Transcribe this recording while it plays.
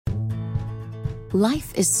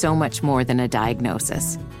Life is so much more than a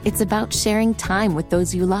diagnosis. It's about sharing time with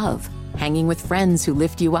those you love, hanging with friends who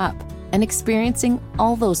lift you up, and experiencing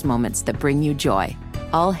all those moments that bring you joy.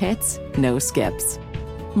 All hits, no skips.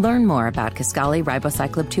 Learn more about Kisqali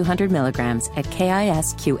Ribociclib 200 milligrams at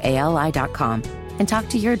KISQALI.com and talk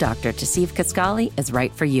to your doctor to see if Kisqali is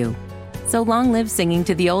right for you. So long live singing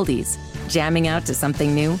to the oldies, jamming out to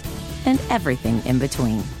something new, and everything in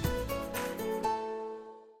between.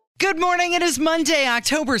 Good morning. It is Monday,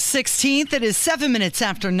 October 16th. It is 7 minutes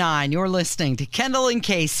after 9. You're listening to Kendall and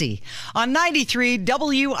Casey on 93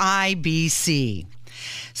 WIBC.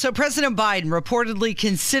 So President Biden reportedly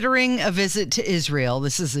considering a visit to Israel.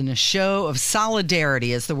 This is in a show of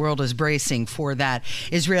solidarity as the world is bracing for that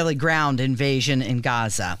Israeli ground invasion in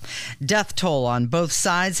Gaza. Death toll on both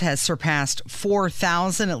sides has surpassed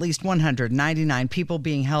 4,000, at least 199 people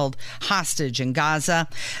being held hostage in Gaza.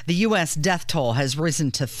 The U.S. death toll has risen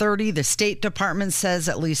to 30. The State Department says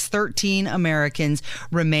at least 13 Americans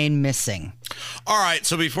remain missing. All right,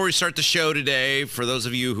 so before we start the show today, for those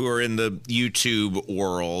of you who are in the YouTube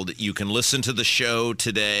world, you can listen to the show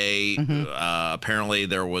today. Apparently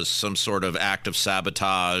there was some sort of act of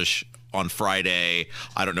sabotage on Friday.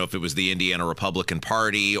 I don't know if it was the Indiana Republican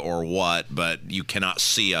Party or what, but you cannot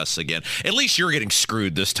see us again. At least you're getting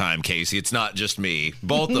screwed this time, Casey. It's not just me.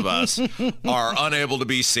 Both of us are unable to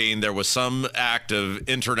be seen. There was some act of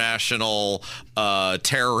international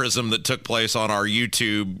terrorism that took place on our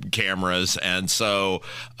YouTube cameras, and so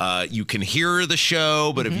you can hear the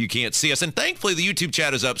show, but if you can't see us, and thankfully the YouTube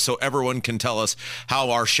chat is up so everyone can tell us how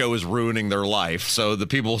our show is ruining their life, so the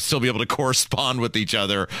people will still be able to correspond with each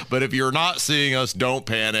other. But if you're not seeing us, don't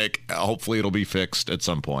panic. Hopefully it'll be fixed at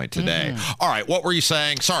some point today. All right, what were you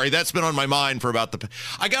saying? Sorry, that's been on my mind for about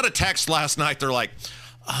I got a text last night. They're like,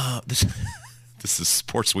 this is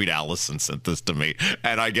Sports Suite Allison sent this to me.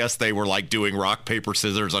 And I guess they were like doing rock, paper,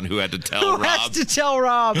 scissors on who had to tell Rob. Who has to tell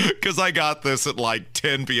Rob? Because I got this at like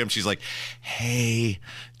 10 p.m. She's like, hey,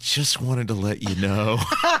 just wanted to let you know.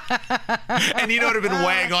 And it had been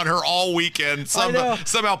weighing on her all weekend.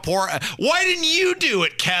 Somehow poor. Why didn't you do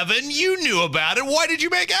it, Kevin? You knew about it. Why did you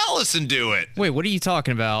make Allison do it? Wait, what are you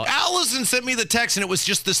talking about? Allison sent me the text, and it was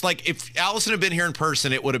just this, like, if Allison had been here in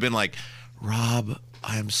person, it would have been like, Rob,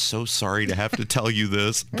 I am so sorry to have to tell you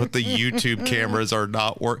this, but the YouTube cameras are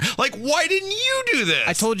not working. Like, why didn't you do this?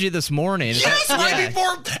 I told you this morning. Yes, right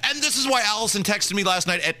before. And this is why Allison texted me last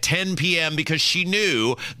night at 10 p.m. because she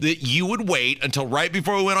knew that you would wait until right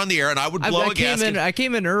before we went on the air, and I would blow a gasket. I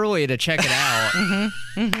came in early to check it out.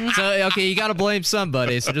 So, okay, you got to blame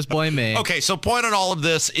somebody, so just blame me. Okay, so point on all of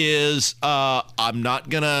this is I'm not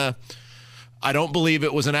going to... I don't believe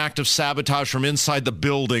it was an act of sabotage from inside the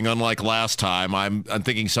building, unlike last time. I'm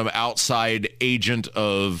thinking some outside agent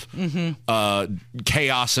of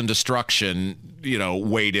chaos and destruction,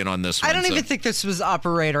 weighed in on this one. I don't even think this was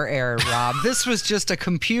operator error, Rob. This was just a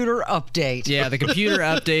computer update. Yeah, the computer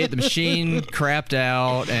update, the machine crapped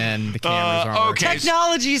out, and the cameras aren't working.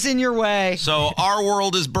 Technology's in your way. So our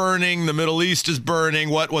world is burning. The Middle East is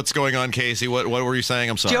burning. What's going on, Casey? What were you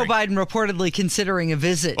saying? I'm sorry. Joe Biden reportedly considering a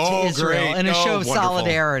visit to Israel in a show of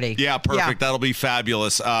solidarity. Yeah, perfect. Yeah. That'll be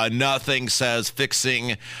fabulous. Nothing says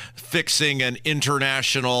fixing an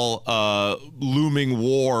international looming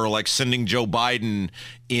war like sending Joe Biden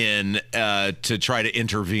in to try to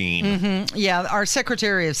intervene. Yeah, our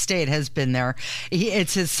Secretary of State has been there.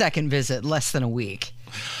 It's his second visit, less than a week.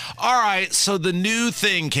 All right, so the new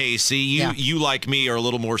thing, Casey, you like me are a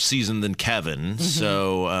little more seasoned than Kevin.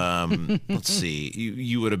 So let's see.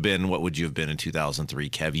 You would have been, what would you have been in 2003,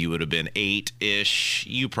 Kev? You would have been 8-ish.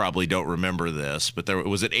 You probably don't remember this, but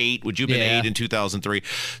was it 8? Would you have been 8 in 2003?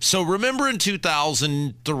 So remember in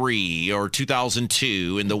 2003 or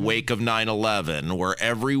 2002, in the wake of 9/11, where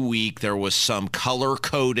every week there was some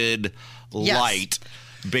color-coded light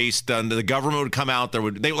based on the government would come out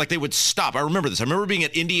there, they would stop. I remember this. I remember being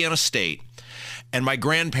at Indiana State, and my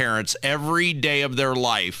grandparents every day of their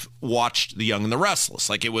life watched The Young and the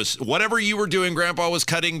Restless. Like, it was whatever you were doing. Grandpa was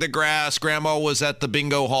cutting the grass, grandma was at the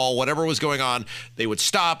bingo hall, whatever was going on, they would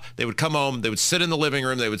stop, they would come home, they would sit in the living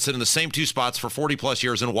room, they would sit in the same two spots for 40 plus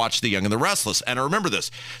years and watch The Young and the Restless. And I remember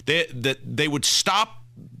this. They would stop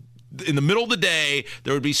in the middle of the day.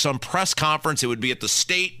 There would be some press conference. It would be at the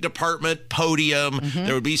State Department podium.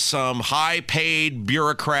 There would be some high-paid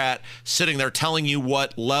bureaucrat sitting there telling you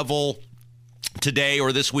what level today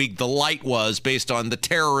or this week the light was based on the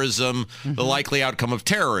terrorism, the likely outcome of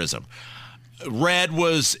terrorism. Red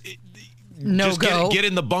was get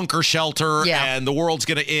in the bunker shelter and the world's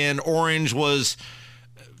going to end. Orange was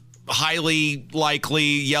highly likely.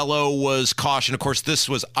 Yellow was caution. Of course, this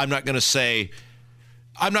was, I'm not going to say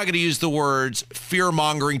I'm not going to use the words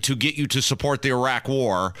fear-mongering to get you to support the Iraq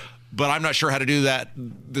war, but I'm not sure how to do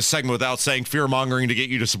this segment without saying fear-mongering to get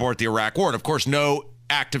you to support the Iraq war. And, of course, no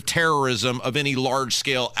act of terrorism of any large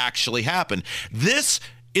scale actually happened.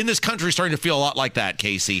 In this country is starting to feel a lot like that,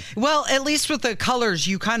 Casey. Well, at least with the colors,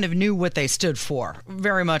 you kind of knew what they stood for.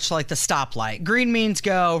 Very much like the stoplight. Green means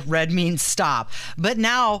go, red means stop. But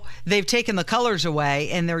now they've taken the colors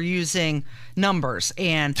away and they're using numbers.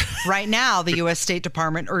 And right now, the U.S. State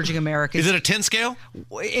Department urging Americans... Is it a 10 scale?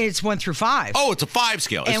 It's 1 through 5. Oh, it's a 5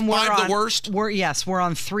 scale. Is 5 the worst? We're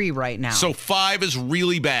on 3 right now. So 5 is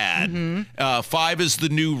really bad. Mm-hmm. 5 is the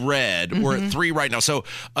new red. Mm-hmm. We're at 3 right now. So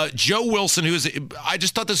Joe Wilson, I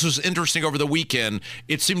just thought this was interesting over the weekend.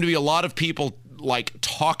 It seemed to be a lot of people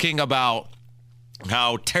talking about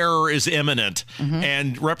how terror is imminent. Mm-hmm.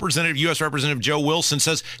 And U.S. Representative Joe Wilson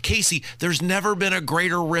says, Casey, there's never been a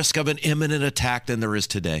greater risk of an imminent attack than there is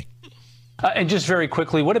today. And just very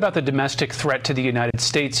quickly, what about the domestic threat to the United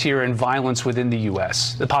States here and violence within the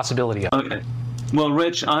U.S., the possibility of it? Okay. Well,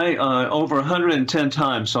 Rich, I over 110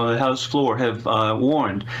 times on the House floor have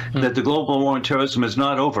warned that the global war on terrorism is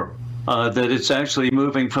not over, that it's actually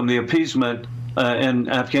moving from the appeasement in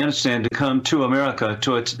Afghanistan to come to America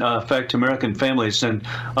to affect American families. And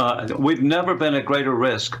we've never been at greater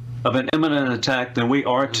risk of an imminent attack than we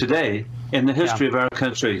are today in the history of our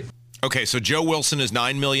country. Okay, so Joe Wilson is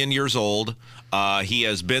 9 million years old. He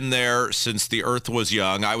has been there since the earth was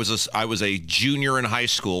young. I was a junior in high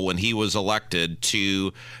school when he was elected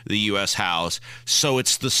to the U.S. House. So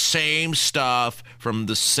it's the same stuff from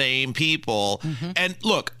the same people. Mm-hmm. And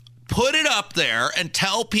look, put it up there and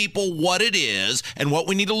tell people what it is and what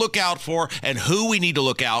we need to look out for and who we need to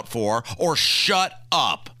look out for, or shut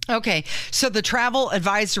up. Okay, so the travel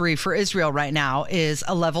advisory for Israel right now is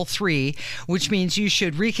a level 3, which means you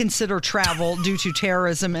should reconsider travel due to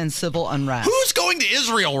terrorism and civil unrest. Who's going to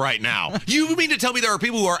Israel right now? You mean to tell me there are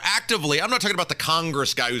people who are actively, I'm not talking about the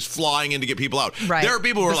Congress guy who's flying in to get people out. Right. There are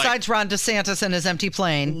people who are besides Ron DeSantis and his empty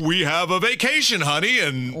plane. We have a vacation, honey,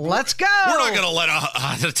 and let's go. We're not going to let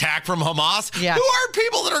an attack from Hamas. Yeah. Who are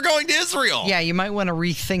people that are going to Israel? Yeah, you might want to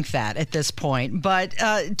rethink that at this point. But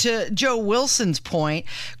to Joe Wilson's point,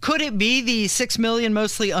 could it be the 6 million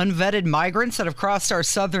mostly unvetted migrants that have crossed our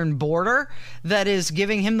southern border that is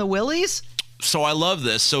giving him the willies? So I love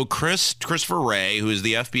this. So Christopher Wray, who is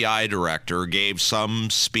the FBI director, gave some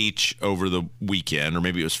speech over the weekend, or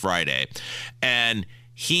maybe it was Friday, and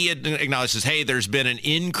he acknowledges, hey, there's been an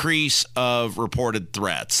increase of reported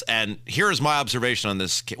threats. And here is my observation on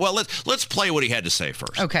this. Well, let's play what he had to say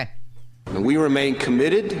first. Okay. And we remain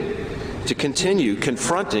committed to continue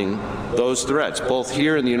confronting those threats, both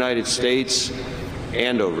here in the United States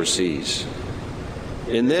and overseas.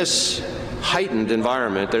 In this heightened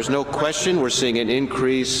environment, there's no question we're seeing an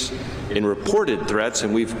increase in reported threats,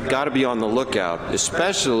 and we've got to be on the lookout,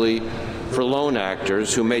 especially for lone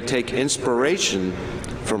actors who may take inspiration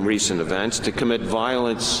from recent events to commit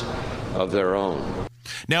violence of their own.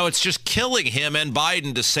 Now, it's just killing him and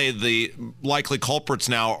Biden to say the likely culprits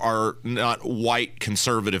now are not white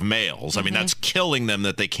conservative males. I mean, that's killing them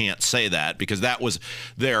that they can't say that, because that was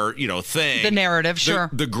their, thing. The narrative, sure.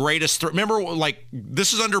 The greatest threat. Remember,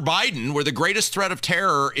 this is under Biden, where the greatest threat of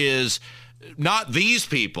terror is not these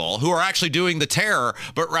people who are actually doing the terror,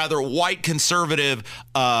 but rather white conservative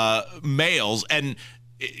males. And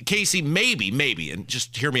Casey, maybe, and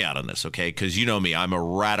just hear me out on this, okay? Because you know me, I'm a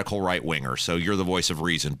radical right-winger, so you're the voice of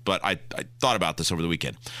reason. But I thought about this over the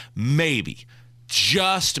weekend. Maybe,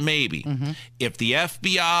 just maybe, if the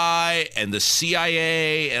FBI and the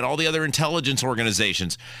CIA and all the other intelligence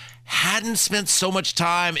organizations hadn't spent so much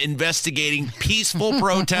time investigating peaceful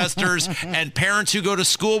protesters and parents who go to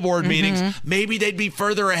school board meetings, maybe they'd be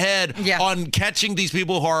further ahead on catching these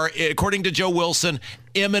people who are, according to Joe Wilson,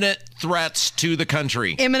 imminent threats to the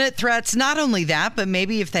country. Imminent threats. Not only that, but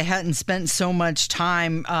maybe if they hadn't spent so much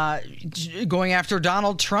time going after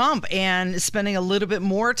Donald Trump and spending a little bit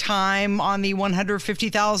more time on the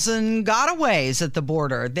 150,000 gotaways at the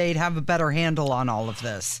border, they'd have a better handle on all of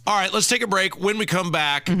this. All right, let's take a break. When we come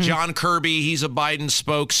back, John Kirby, he's a Biden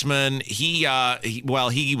spokesman. He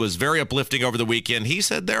was very uplifting over the weekend. He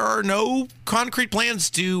said there are no concrete plans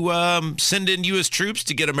to send in U.S. troops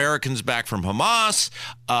to get Americans back from Hamas.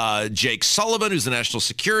 Jake Sullivan, who's the national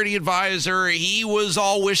security advisor, he was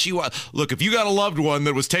all wishy-washy. Look, if you got a loved one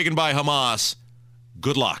that was taken by Hamas,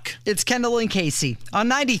 good luck. It's Kendall and Casey on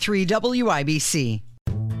 93 WIBC.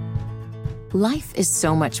 Life is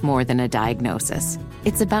so much more than a diagnosis.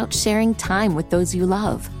 It's about sharing time with those you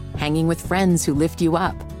love, hanging with friends who lift you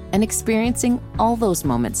up, and experiencing all those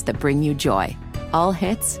moments that bring you joy. All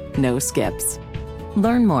hits, no skips.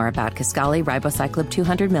 Learn more about Kisqali Ribociclib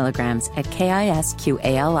 200 milligrams at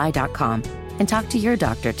KISQALI.com and talk to your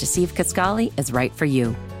doctor to see if Kisqali is right for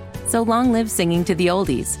you. So long live singing to the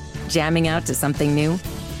oldies, jamming out to something new,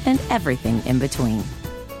 and everything in between.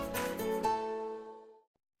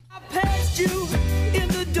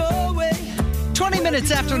 20 minutes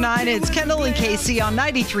after 9, it's Kendall and Casey on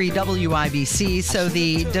 93 WIBC. So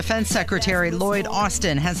the Defense Secretary Lloyd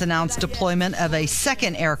Austin has announced deployment of a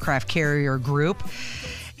second aircraft carrier group.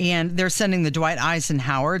 And they're sending the Dwight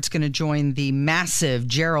Eisenhower. It's going to join the massive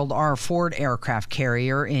Gerald R. Ford aircraft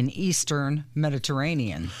carrier in Eastern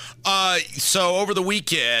Mediterranean. So over the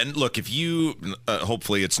weekend, look, if you,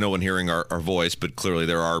 hopefully it's no one hearing our voice, but clearly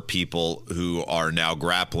there are people who are now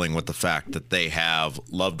grappling with the fact that they have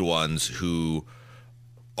loved ones who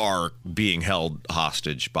are being held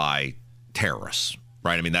hostage by terrorists,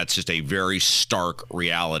 right? I mean, that's just a very stark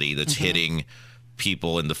reality that's hitting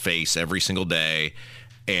people in the face every single day.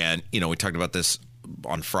 And, we talked about this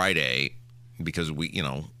on Friday because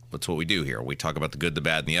that's what we do here. We talk about the good, the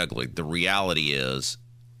bad, and the ugly. The reality is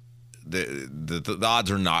the odds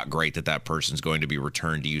are not great that person's going to be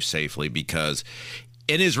returned to you safely and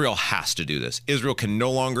Israel has to do this. Israel can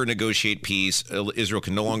no longer negotiate peace. Israel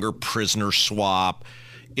can no longer prisoner swap.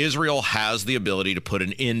 Israel has the ability to put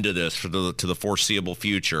an end to this to the foreseeable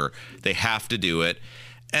future. They have to do it.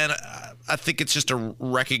 And I think it's just a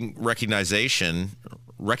recognizing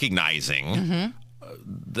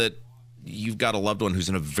that you've got a loved one who's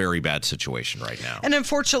in a very bad situation right now. And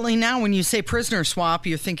unfortunately now when you say prisoner swap,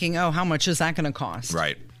 you're thinking, oh, how much is that going to cost?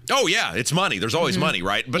 Right. Oh, yeah, it's money. There's always money,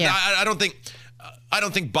 right? But yeah. I don't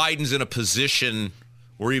think Biden's in a position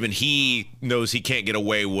where even he knows he can't get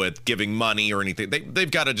away with giving money or anything.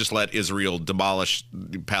 They've got to just let Israel demolish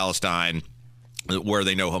Palestine, where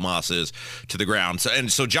they know Hamas is, to the ground.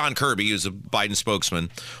 So John Kirby, who's a Biden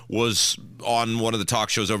spokesman, was on one of the talk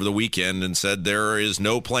shows over the weekend and said there is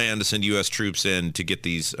no plan to send U.S. troops in to get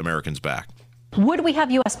these Americans back. Would we have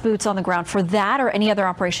U.S. boots on the ground for that or any other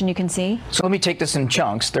operation you can see? So let me take this in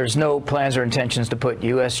chunks. There's no plans or intentions to put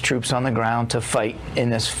U.S. troops on the ground to fight in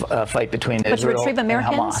this fight between Israel and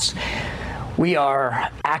Hamas. We are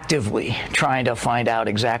actively trying to find out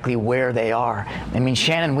exactly where they are. I mean,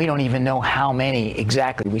 Shannon, we don't even know how many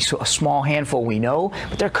exactly. We saw a small handful we know,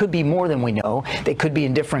 but there could be more than we know. They could be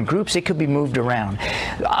in different groups. They could be moved around.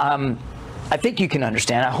 I think you can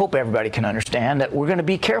understand, I hope everybody can understand, that we're going to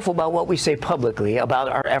be careful about what we say publicly about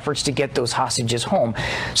our efforts to get those hostages home.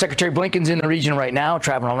 Secretary Blinken's in the region right now,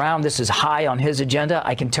 traveling around. This is high on his agenda.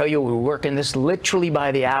 I can tell you we're working this literally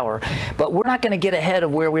by the hour. But we're not going to get ahead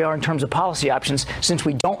of where we are in terms of policy options since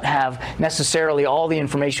we don't have necessarily all the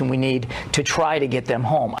information we need to try to get them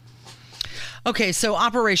home. Okay, so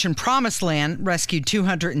Operation Promised Land rescued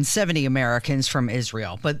 270 Americans from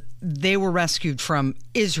Israel, but they were rescued from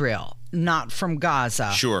Israel, not from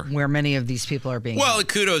Gaza, sure, where many of these people are being. Well,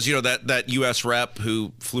 kudos, that U.S. rep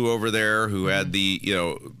who flew over there, who had the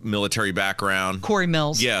military background, Corey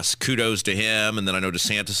Mills. Yes, kudos to him. And then I know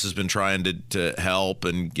DeSantis has been trying to help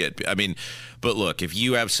and get. I mean, but look, if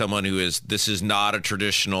you have someone who is, this is not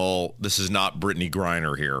Brittany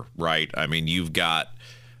Griner here, right? I mean, you've got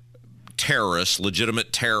terrorists,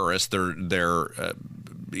 legitimate terrorists. They're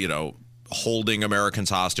holding Americans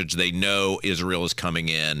hostage. They know Israel is coming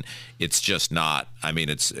in. It's just not. I mean,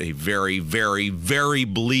 it's a very, very, very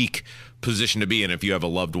bleak position to be in if you have a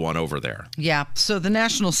loved one over there. Yeah. So the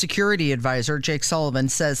National Security Advisor, Jake Sullivan,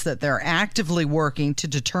 says that they're actively working to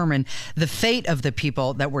determine the fate of the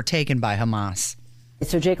people that were taken by Hamas.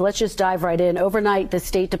 So, Jake, let's just dive right in. Overnight, the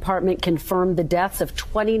State Department confirmed the deaths of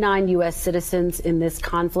 29 U.S. citizens in this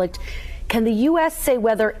conflict. Can the U.S. say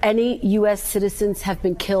whether any U.S. citizens have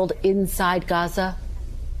been killed inside Gaza?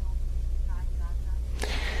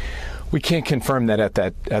 We can't confirm that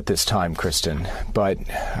at this time, Kristen, but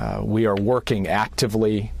we are working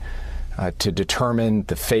actively to determine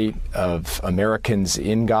the fate of Americans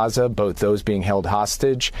in Gaza, both those being held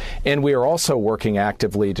hostage, and we are also working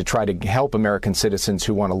actively to try to help American citizens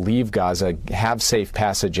who want to leave Gaza have safe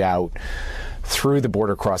passage out through the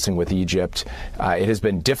border crossing with Egypt. It has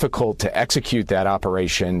been difficult to execute that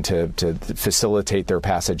operation to facilitate their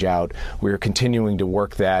passage out. We are continuing to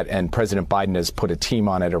work that, and President Biden has put a team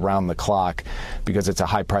on it around the clock because it's a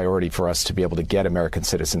high priority for us to be able to get American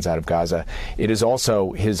citizens out of Gaza. It is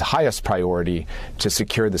also his highest priority to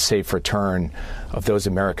secure the safe return of those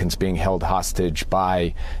Americans being held hostage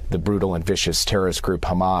by the brutal and vicious terrorist group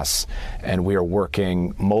Hamas, and we are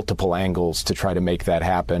working multiple angles to try to make that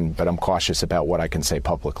happen, but I'm cautious about what I can say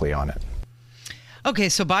publicly on it. Okay,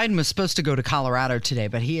 so Biden was supposed to go to Colorado today,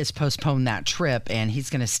 but he has postponed that trip, and he's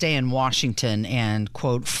going to stay in Washington and,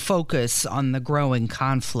 quote, focus on the growing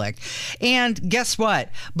conflict. And guess what?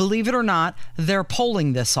 Believe it or not, they're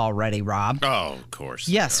polling this already, Rob. Oh, of course.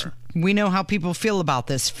 Yes. We know how people feel about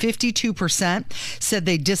this. 52% said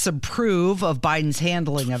they disapprove of Biden's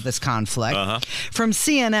handling of this conflict. From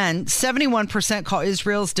CNN, 71% call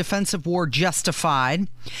Israel's defensive war justified.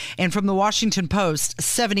 And from the Washington Post,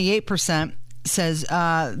 78% says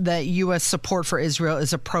that U.S. support for Israel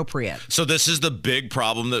is appropriate. So this is the big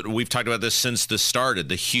problem that we've talked about this since this started.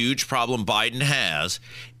 The huge problem Biden has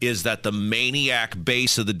is that the maniac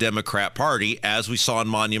base of the Democrat Party, as we saw in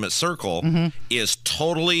Monument Circle, is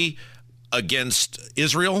totally against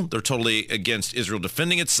Israel. They're totally against Israel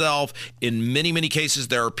defending itself. In many, many cases,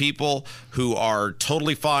 there are people who are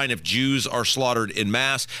totally fine if Jews are slaughtered in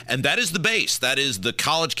mass. And that is the base. That is the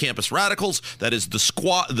college campus radicals. That is the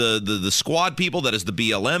squad people. That is the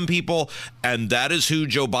BLM people. And that is who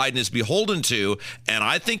Joe Biden is beholden to. And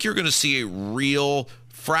I think you're going to see a real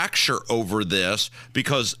fracture over this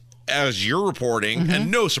because, as you're reporting, and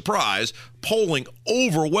no surprise, polling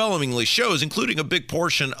overwhelmingly shows, including a big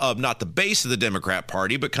portion of not the base of the Democrat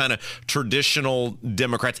Party, but kind of traditional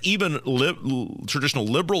Democrats, even traditional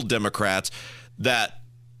liberal Democrats, that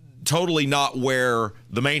totally not where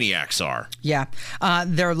the maniacs are. Yeah,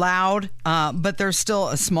 they're loud, but there's still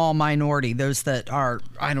a small minority, those that are,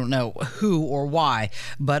 I don't know who or why,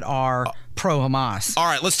 but are pro-Hamas. All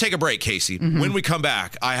right, let's take a break, Casey. When we come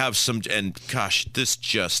back, I have some, and gosh, this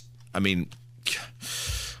just, I mean,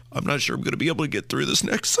 I'm not sure I'm going to be able to get through this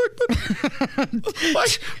next segment.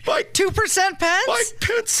 My 2% Pence? Mike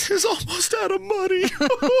Pence is almost out of money.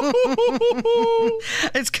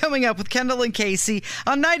 It's coming up with Kendall and Casey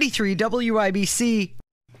on 93 WIBC.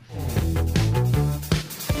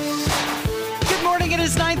 Good morning. It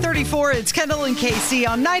is 9:34. It's Kendall and Casey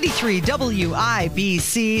on 93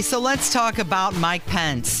 WIBC. So let's talk about Mike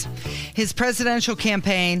Pence. His presidential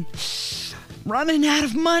campaign running out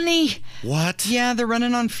of money. What? Yeah, they're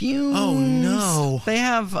running on fumes. Oh, no. They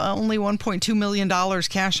have only $1.2 million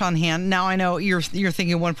cash on hand. Now, I know you're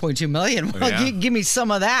thinking $1.2 million. Well, Yeah. give me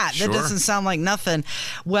some of that. Sure. That doesn't sound like nothing.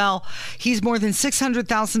 Well, he's more than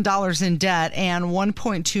 $600,000 in debt, and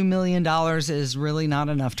 $1.2 million is really not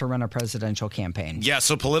enough to run a presidential campaign. Yeah,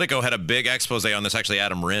 so Politico had a big expose on this. Actually,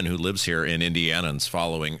 Adam Wren, who lives here in Indiana and is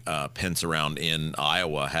following Pence around in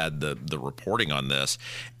Iowa, had the reporting on this.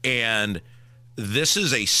 And this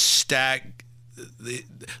is a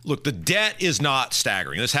look, the debt is not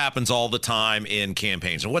staggering. This happens all the time in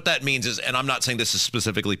campaigns. And what that means is, and I'm not saying this is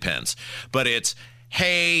specifically Pence, but it's,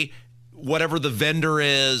 hey, whatever the vendor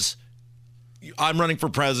is, I'm running for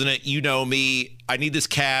president. You know me. I need this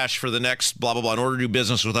cash for the next blah, blah, blah. In order to do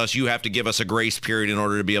business with us, you have to give us a grace period in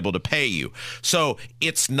order to be able to pay you. So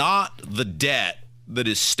it's not the debt that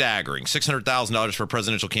is staggering. $600,000 for a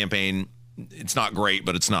presidential campaign, it's not great,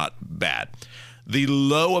 but it's not bad. The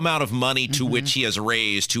low amount of money to which he has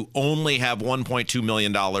raised to only have $1.2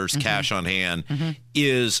 million cash on hand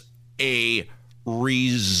is a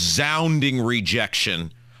resounding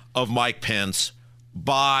rejection of Mike Pence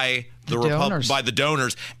by by the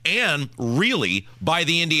donors and really by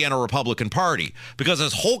the Indiana Republican Party. Because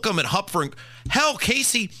as Holcomb and Hupfer, hell,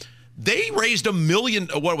 Casey, they raised $1 million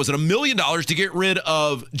to get rid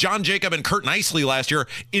of John Jacob and Kurt Nicely last year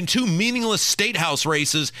in two meaningless state house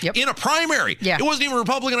races in a primary. Yeah. It wasn't even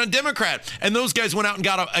Republican or Democrat. And those guys went out and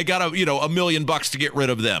got $1 million to get rid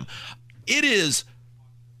of them. It is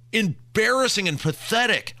embarrassing and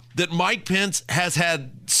pathetic that Mike Pence has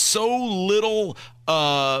had so little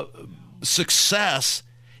success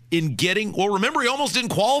in getting, well, remember, he almost didn't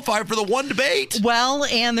qualify for the one debate. Well,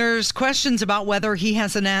 and there's questions about whether he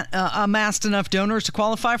has amassed enough donors to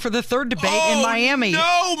qualify for the third debate in Miami.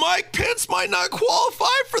 No, Mike Pence might not qualify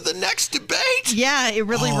for the next debate. Yeah, it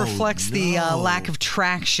really reflects the lack of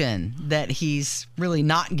traction that he's really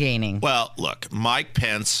not gaining. Well, look, Mike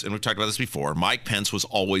Pence, and we've talked about this before, Mike Pence was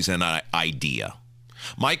always an idea.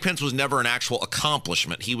 Mike Pence was never an actual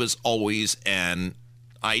accomplishment. He was always an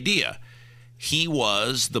idea. He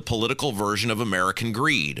was the political version of American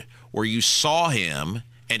greed, where you saw him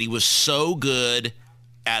and he was so good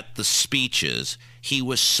at the speeches, he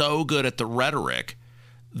was so good at the rhetoric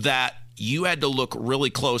that you had to look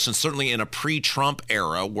really close, and certainly in a pre-Trump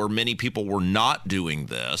era where many people were not doing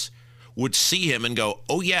this, would see him and go,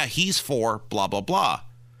 oh yeah, he's for blah, blah, blah.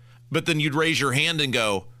 But then you'd raise your hand and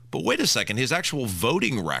go, but wait a second, his actual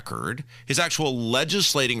voting record, his actual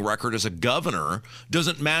legislating record as a governor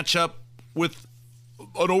doesn't match up with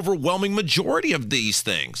an overwhelming majority of these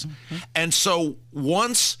things. And so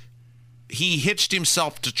once he hitched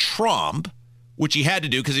himself to Trump, which he had to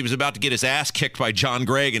do because he was about to get his ass kicked by John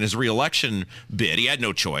Gregg in his reelection bid. He had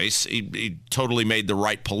no choice. He totally made the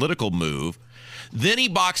right political move. Then he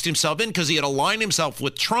boxed himself in because he had aligned himself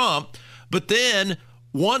with Trump. But then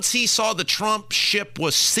once he saw the Trump ship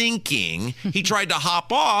was sinking, he tried to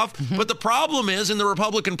hop off. But the problem is, in the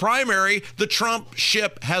Republican primary, the Trump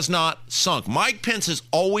ship has not sunk. Mike Pence is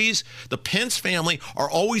always, the Pence family are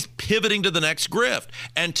always pivoting to the next grift.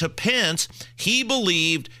 And to Pence, he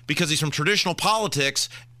believed, because he's from traditional politics,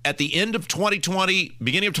 at the end of 2020,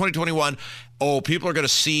 beginning of 2021, people are going to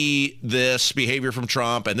see this behavior from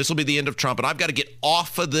Trump, and this will be the end of Trump, and I've got to get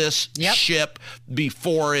off of this ship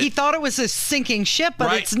before it. He thought it was a sinking ship,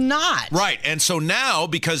 but it's not. Right, and so now,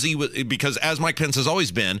 because as Mike Pence has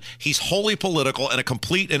always been, he's wholly political and a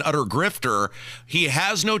complete and utter grifter. He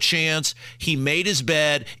has no chance. He made his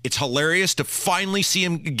bed. It's hilarious to finally see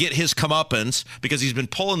him get his comeuppance because he's been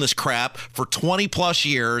pulling this crap for 20 plus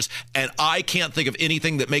years, and I can't think of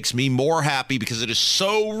anything that makes me more happy because it is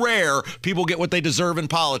so rare people get what they deserve in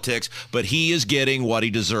politics, but he is getting what he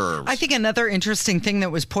deserves. I think another interesting thing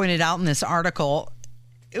that was pointed out in this article,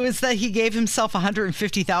 it was that he gave himself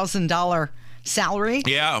 $150,000 salary.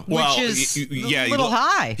 Yeah, well, which is a little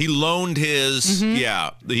high. He loaned his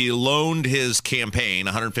he loaned his campaign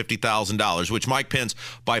 $150,000, which Mike Pence,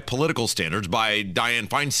 by political standards, by Dianne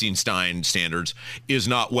Feinstein standards, is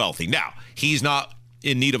not wealthy. Now, he's not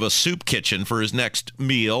in need of a soup kitchen for his next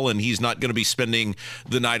meal, and he's not going to be spending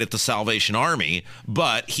the night at the Salvation Army,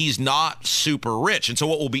 but he's not super rich. And so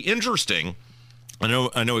what will be interesting, I know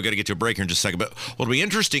we've got to get to a break here in just a second, but what will be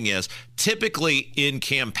interesting is typically in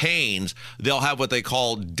campaigns, they'll have what they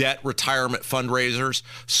call debt retirement fundraisers.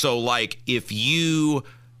 So like if you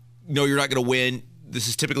know you're not going to win, this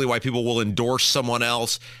is typically why people will endorse someone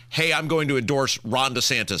else. Hey, I'm going to endorse Ron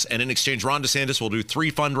DeSantis. And in exchange, Ron DeSantis will do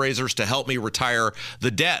 3 fundraisers to help me retire the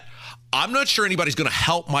debt. I'm not sure anybody's going to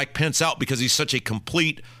help Mike Pence out because he's such a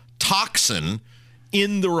complete toxin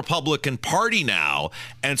in the Republican Party now.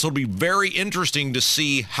 And so it'll be very interesting to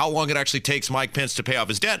see how long it actually takes Mike Pence to pay off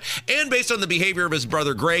his debt. And based on the behavior of his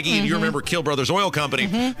brother Greggy, and you remember Kill Brothers Oil Company,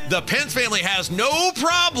 the Pence family has no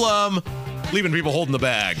problem leaving people holding the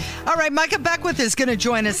bag. All right, Micah Beckwith is going to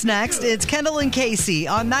join us next. It's Kendall and Casey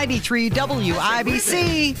on 93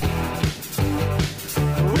 WIBC.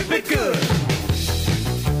 Whip it good.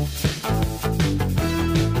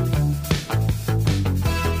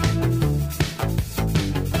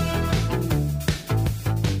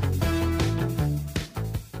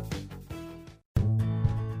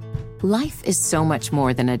 Life is so much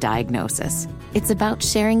more than a diagnosis. It's about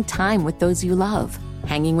sharing time with those you love,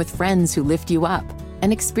 hanging with friends who lift you up,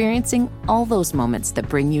 and experiencing all those moments that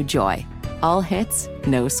bring you joy. All hits,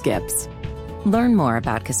 no skips. Learn more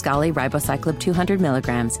about Kisqali Ribociclib 200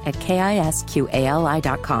 milligrams at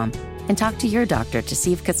KISQALI.com and talk to your doctor to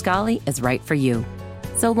see if Kisqali is right for you.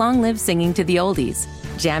 So long live singing to the oldies,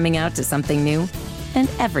 jamming out to something new, and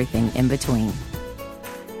everything in between.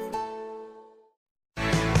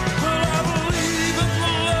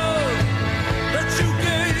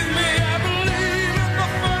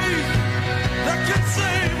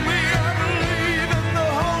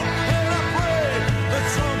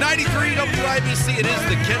 It is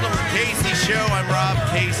the Kendall and Casey Show. I'm Rob.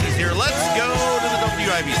 Casey's here. Let's go to the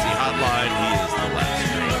WIBC hotline. He is the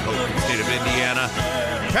last name of the state of Indiana.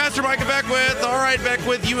 Pastor Micah Beckwith. All right,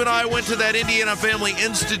 Beckwith, you and I went to that Indiana Family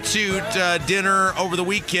Institute dinner over the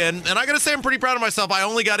weekend, and I got to say I'm pretty proud of myself. I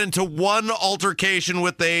only got into one altercation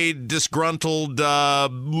with a disgruntled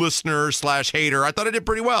listener/hater. I thought I did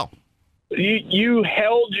pretty well. You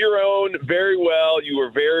held your own very well. You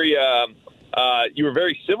were very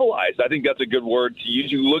civilized. I think that's a good word to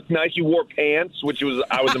use. You looked nice. You wore pants,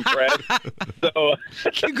 I was impressed. So,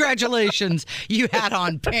 congratulations, you had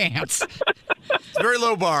on pants. It's a very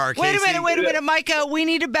low bar. Casey. Wait a minute, Micah. We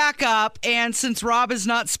need to back up. And since Rob is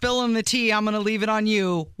not spilling the tea, I'm going to leave it on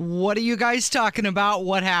you. What are you guys talking about?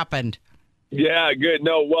 What happened? Yeah, good.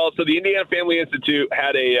 No, well, so the Indiana Family Institute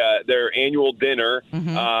had their annual dinner,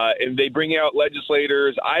 and they bring out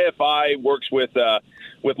legislators. IFI works with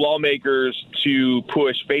lawmakers to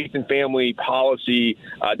push faith and family policy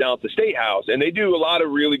down at the State House, and they do a lot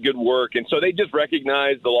of really good work. And so they just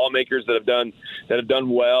recognize the lawmakers that have done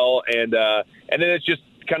well, and then it's just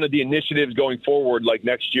kind of the initiatives going forward. Like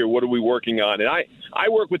next year, what are we working on? And I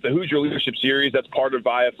work with the Hoosier Leadership Series. That's part of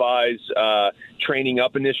IFI's training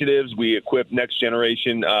up initiatives. We equip next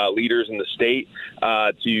generation leaders in the state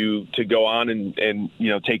to go on and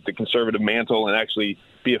take the conservative mantle and actually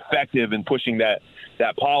be effective in pushing that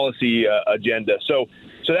policy agenda. So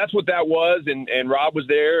that's what that was. And Rob was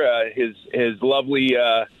there. His lovely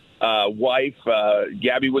wife,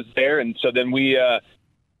 Gabby, was there. And so then we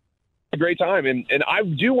a great time. And I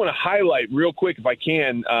do want to highlight real quick, if I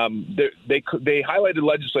can, they highlighted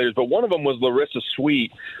legislators, but one of them was Larissa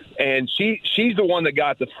Sweet. And she's the one that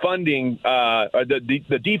got the funding,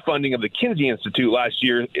 the defunding of the Kinsey Institute last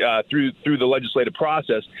year through the legislative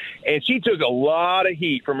process. And she took a lot of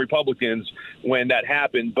heat from Republicans when that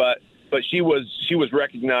happened. But she was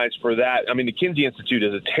recognized for that. I mean, the Kinsey Institute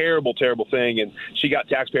is a terrible, terrible thing, and she got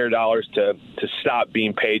taxpayer dollars to stop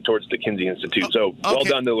being paid towards the Kinsey Institute. So well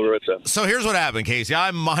done to Larissa. So here's what happened, Casey.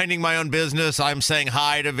 I'm minding my own business. I'm saying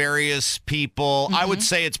hi to various people. I would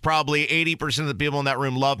say it's probably 80% of the people in that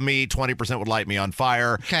room love me. 20% would light me on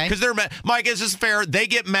fire. Okay. Because they're Mike, is this fair? They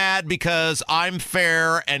get mad because I'm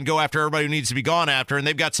fair and go after everybody who needs to be gone after, and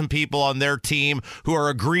they've got some people on their team who are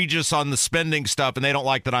egregious on the spending stuff, and they don't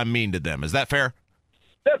like that I'm mean to them. Is that fair?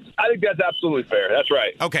 I think that's absolutely fair. That's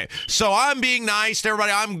right. Okay, so I'm being nice to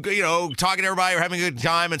everybody. I'm, talking to everybody. We're having a good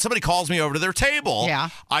time, and somebody calls me over to their table. Yeah.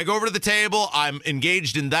 I go over to the table. I'm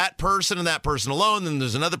engaged in that person and that person alone. Then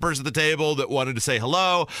there's another person at the table that wanted to say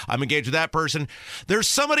hello. I'm engaged with that person. There's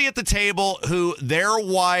somebody at the table who their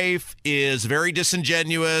wife is very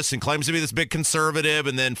disingenuous and claims to be this big conservative,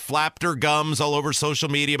 and then flapped her gums all over social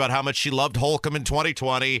media about how much she loved Holcomb in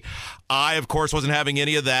 2020. I, of course, wasn't having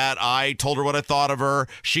any of that. I told her what I thought of her.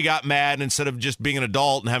 She got mad, and instead of just being an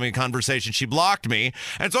adult and having a conversation, she blocked me.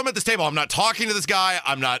 And so I'm at this table. I'm not talking to this guy.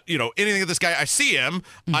 I'm not, anything to this guy. I see him.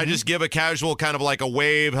 I just give a casual kind of like a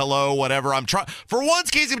wave, hello, whatever. For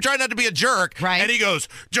once, Casey, I'm trying not to be a jerk. Right. And he goes,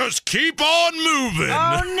 just keep on moving.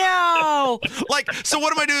 Oh, no. So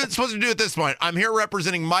what am I supposed to do at this point? I'm here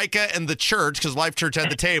representing Micah and the church because Life Church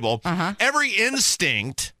had the table. Every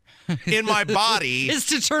instinct in my body is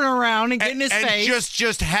to turn around and get in his face.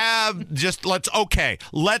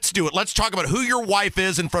 Let's do it. Let's talk about who your wife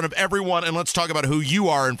is in front of everyone, and let's talk about who you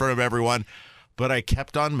are in front of everyone. But I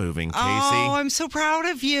kept on moving, Casey. Oh, I'm so proud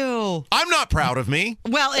of you. I'm not proud of me.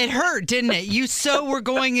 Well, it hurt, didn't it? You were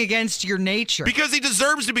going against your nature. Because he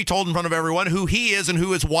deserves to be told in front of everyone who he is and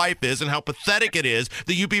who his wife is and how pathetic it is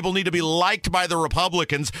that you people need to be liked by the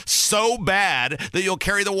Republicans so bad that you'll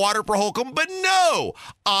carry the water for Holcomb. But no,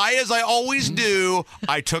 as I always do,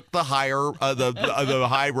 I took the the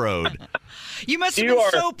high road. You must have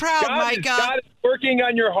been so proud, Micah. God is working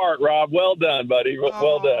on your heart, Rob. Well done, buddy.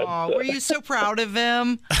 Well done. Were you so proud of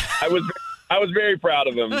him? I was very proud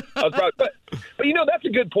of him. I was proud, but that's a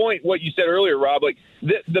good point. What you said earlier, Rob. Like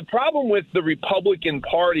the problem with the Republican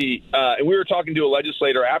Party, and we were talking to a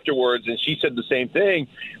legislator afterwards, and she said the same thing,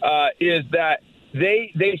 is that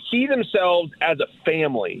they see themselves as a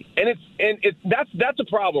family, and that's a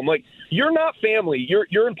problem. Like, you're not family.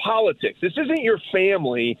 You're in politics. This isn't your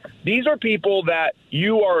family. These are people that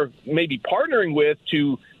you are maybe partnering with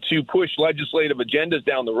to push legislative agendas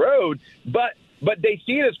down the road, but they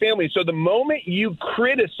see it as family. So the moment you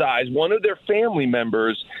criticize one of their family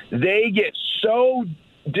members, they get so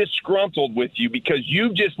disgruntled with you because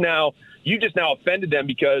you just now offended them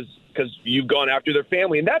because you've gone after their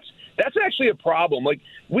family, and that's actually a problem. Like,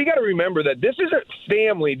 we got to remember that this isn't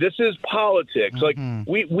family. This is politics. Like,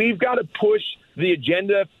 we've got to push the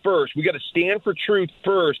agenda first. We got to stand for truth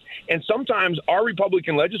first. And sometimes our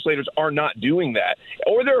Republican legislators are not doing that,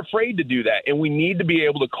 or they're afraid to do that. And we need to be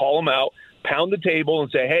able to call them out, pound the table, and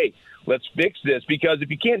say, hey, let's fix this. Because if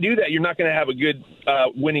you can't do that, you're not going to have a good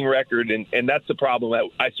winning record. And that's the problem that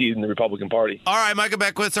I see in the Republican Party. All right, Micah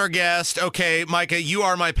Beckwith's our guest. Okay, Micah, you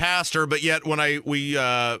are my pastor, but yet when we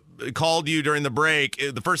called you during the break,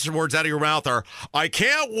 the first words out of your mouth are, I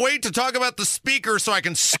can't wait to talk about the speaker so I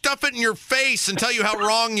can stuff it in your face and tell you how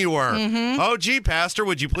wrong you were. Oh, gee, Pastor,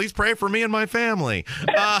 would you please pray for me and my family?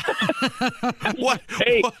 What?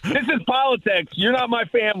 Hey, this is politics. You're not my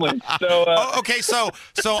family. So okay, so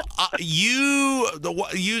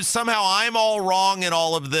you somehow, I'm all wrong in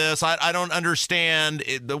all of this. I don't understand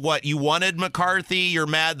what you wanted McCarthy. You're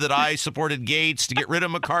mad that I supported Gates to get rid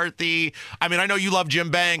of McCarthy. I mean, I know you love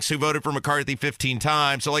Jim Banks, who voted for McCarthy 15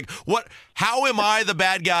 times. So, how am I the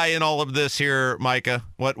bad guy in all of this here, Micah?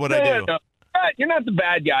 What I do? No. You're not the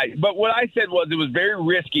bad guy. But what I said was it was very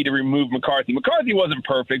risky to remove McCarthy. McCarthy wasn't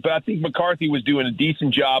perfect, but I think McCarthy was doing a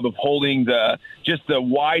decent job of holding the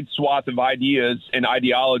wide swath of ideas and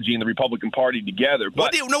ideology in the Republican Party together.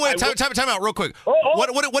 But time out real quick.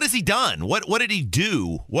 What has he done? What did he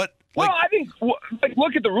do? I think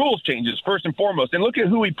look at the rules changes first and foremost, and look at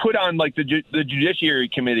who he put on the judiciary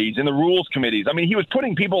committees and the rules committees. I mean, he was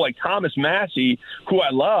putting people like Thomas Massey, who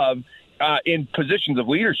I love, in positions of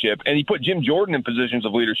leadership, and he put Jim Jordan in positions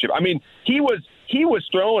of leadership. I mean, he was he was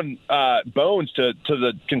throwing bones to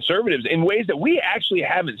the conservatives in ways that we actually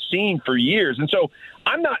haven't seen for years. And so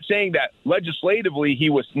I'm not saying that legislatively he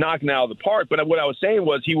was knocking out of the park, but what I was saying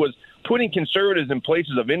was he was putting conservatives in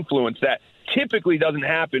places of influence that typically doesn't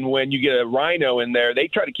happen when you get a rhino in there. They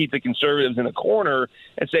try to keep the conservatives in a corner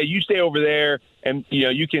and say, you stay over there and,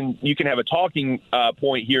 you can have a talking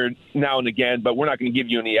point here now and again, but we're not going to give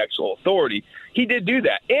you any actual authority. He did do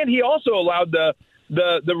that. And he also allowed the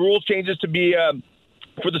rules changes to be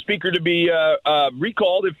for the speaker to be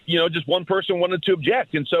recalled if, just one person wanted to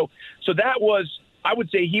object. And so that was, I would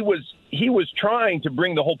say he was trying to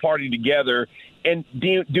bring the whole party together and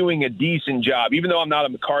doing a decent job. Even though I'm not a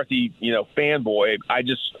McCarthy, fanboy,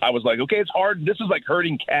 I was like, okay, it's hard. This is like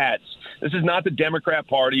herding cats. This is not the Democrat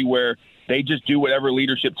Party where they just do whatever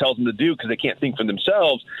leadership tells them to do because they can't think for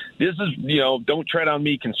themselves. This is, don't tread on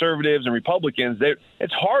me, conservatives and Republicans.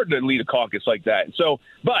 It's hard to lead a caucus like that. So,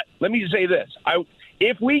 but let me just say this.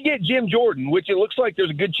 If we get Jim Jordan, which it looks like there's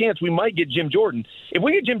a good chance we might get Jim Jordan, if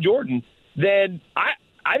we get Jim Jordan, then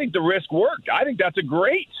I think the risk worked. I think that's a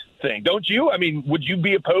great thing, don't you? I mean, would you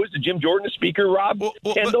be opposed to Jim Jordan as Speaker, Rob?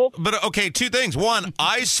 Kendall? But okay, two things. One,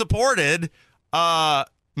 I supported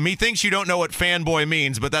methinks you don't know what fanboy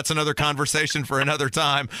means, but that's another conversation for another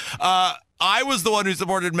time. I was the one who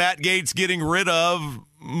supported Matt Gaetz getting rid of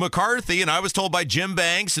McCarthy, and I was told by Jim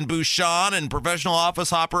Banks and Bouchon and professional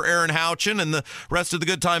office hopper Aaron Houchin and the rest of the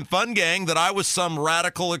Good Time Fun gang that I was some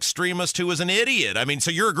radical extremist who was an idiot. I mean, so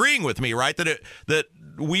you're agreeing with me, right, that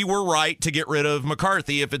we were right to get rid of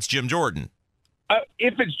McCarthy if it's Jim Jordan?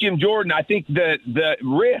 If it's Jim Jordan, I think that the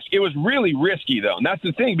risk, it was really risky, though. And that's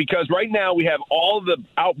the thing, because right now we have all the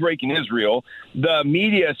outbreak in Israel. The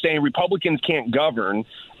media is saying Republicans can't govern.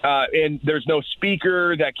 And there's no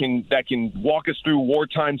speaker that can walk us through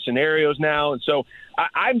wartime scenarios now. And so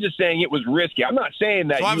I'm just saying it was risky. I'm not saying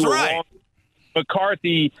that you were wrong.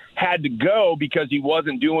 McCarthy had to go because he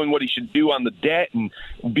wasn't doing what he should do on the debt and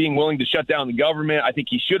being willing to shut down the government. I think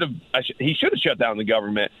he should have shut down the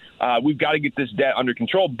government. We've got to get this debt under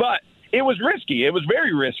control. But it was risky. It was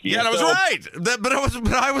very risky. Yeah, I was right. But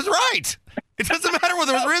I was right. It doesn't matter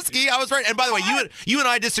whether it was risky. I was right. And by the way, you and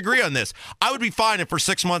I disagree on this. I would be fine if for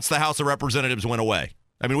 6 months the House of Representatives went away.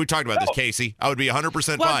 I mean, we talked about this, Casey. I would be 100%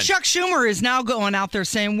 fine. Well, Chuck Schumer is now going out there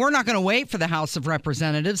saying we're not going to wait for the House of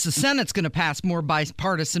Representatives. The Senate's going to pass more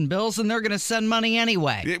bipartisan bills, and they're going to send money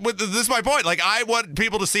anyway. This is my point. Like, I want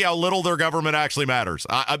people to see how little their government actually matters.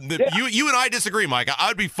 You and I disagree, Mike. I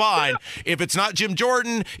would be fine if it's not Jim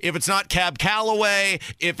Jordan, if it's not Cab Calloway,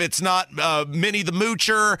 if it's not Minnie the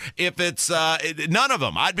Moocher, if it's none of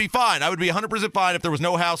them. I'd be fine. I would be 100% fine if there was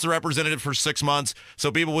no House of Representatives for 6 months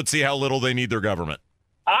so people would see how little they need their government.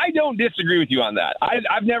 I don't disagree with you on that.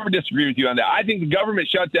 I've never disagreed with you on that. I think the government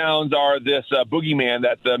shutdowns are this boogeyman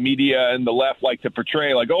that the media and the left like to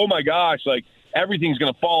portray. Like, oh my gosh, like everything's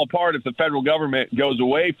going to fall apart if the federal government goes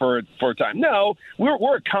away for a time. No,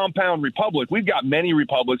 we're a compound republic. We've got many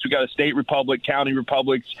republics. We've got a state republic, county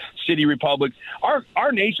republics, city republics.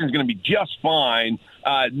 Our nation's going to be just fine.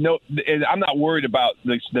 No, I'm not worried about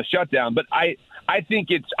the shutdown, but I think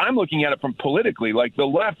I'm looking at it from politically. Like the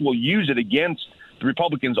left will use it against the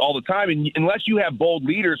Republicans all the time. And unless you have bold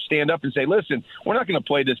leaders stand up and say, listen, we're not going to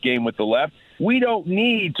play this game with the left. We don't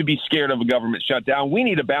need to be scared of a government shutdown. We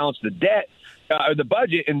need to balance the debt, the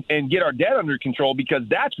budget, and get our debt under control, because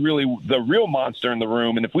that's really the real monster in the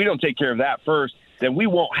room. And if we don't take care of that first, then we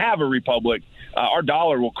won't have a republic. Our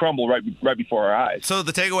dollar will crumble right before our eyes. So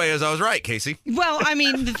the takeaway is I was right, Casey. Well, I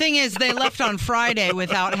mean, the thing is they left on Friday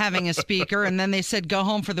without having a speaker, and then they said, go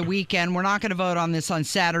home for the weekend. We're not going to vote on this on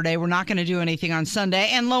Saturday. We're not going to do anything on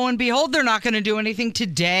Sunday. And lo and behold, they're not going to do anything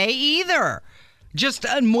today either. Just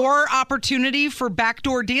more opportunity for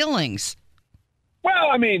backdoor dealings.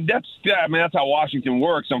 Well, I mean, that's how Washington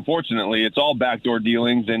works. Unfortunately, it's all backdoor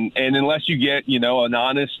dealings, and unless you get an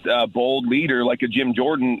honest, bold leader like a Jim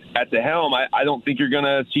Jordan at the helm, I don't think you're going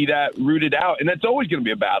to see that rooted out, and that's always going to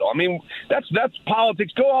be a battle. I mean, that's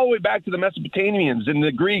politics. Go all the way back to the Mesopotamians and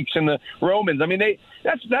the Greeks and the Romans. I mean,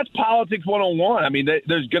 that's politics 101. I mean,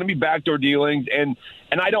 there's going to be backdoor dealings, and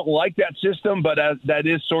I don't like that system, but that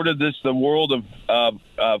is sort of the world of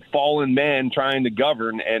fallen men trying to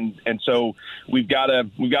govern, and so we've got to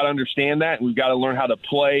understand that, and we've got to learn how to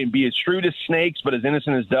play and be as shrewd as snakes but as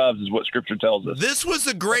innocent as doves is what Scripture tells us. This was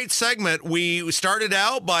a great segment. We started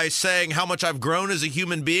out by saying how much I've grown as a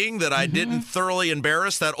human being, that I didn't thoroughly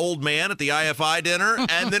embarrass that old man at the IFI dinner,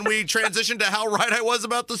 and then we transitioned to how right I was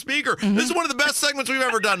about the speaker. This is one of the best segments we've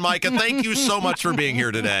ever done, Micah. Thank you so much for being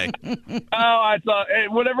here today. I thought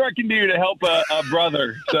whatever I can do to help a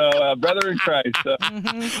brother. So, brother in Christ.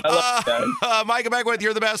 I love you guys. Micah Beckwith,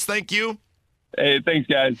 you're the best. Thank you. Hey, thanks,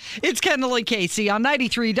 guys. It's Kendall and Casey on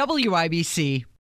 93 WIBC.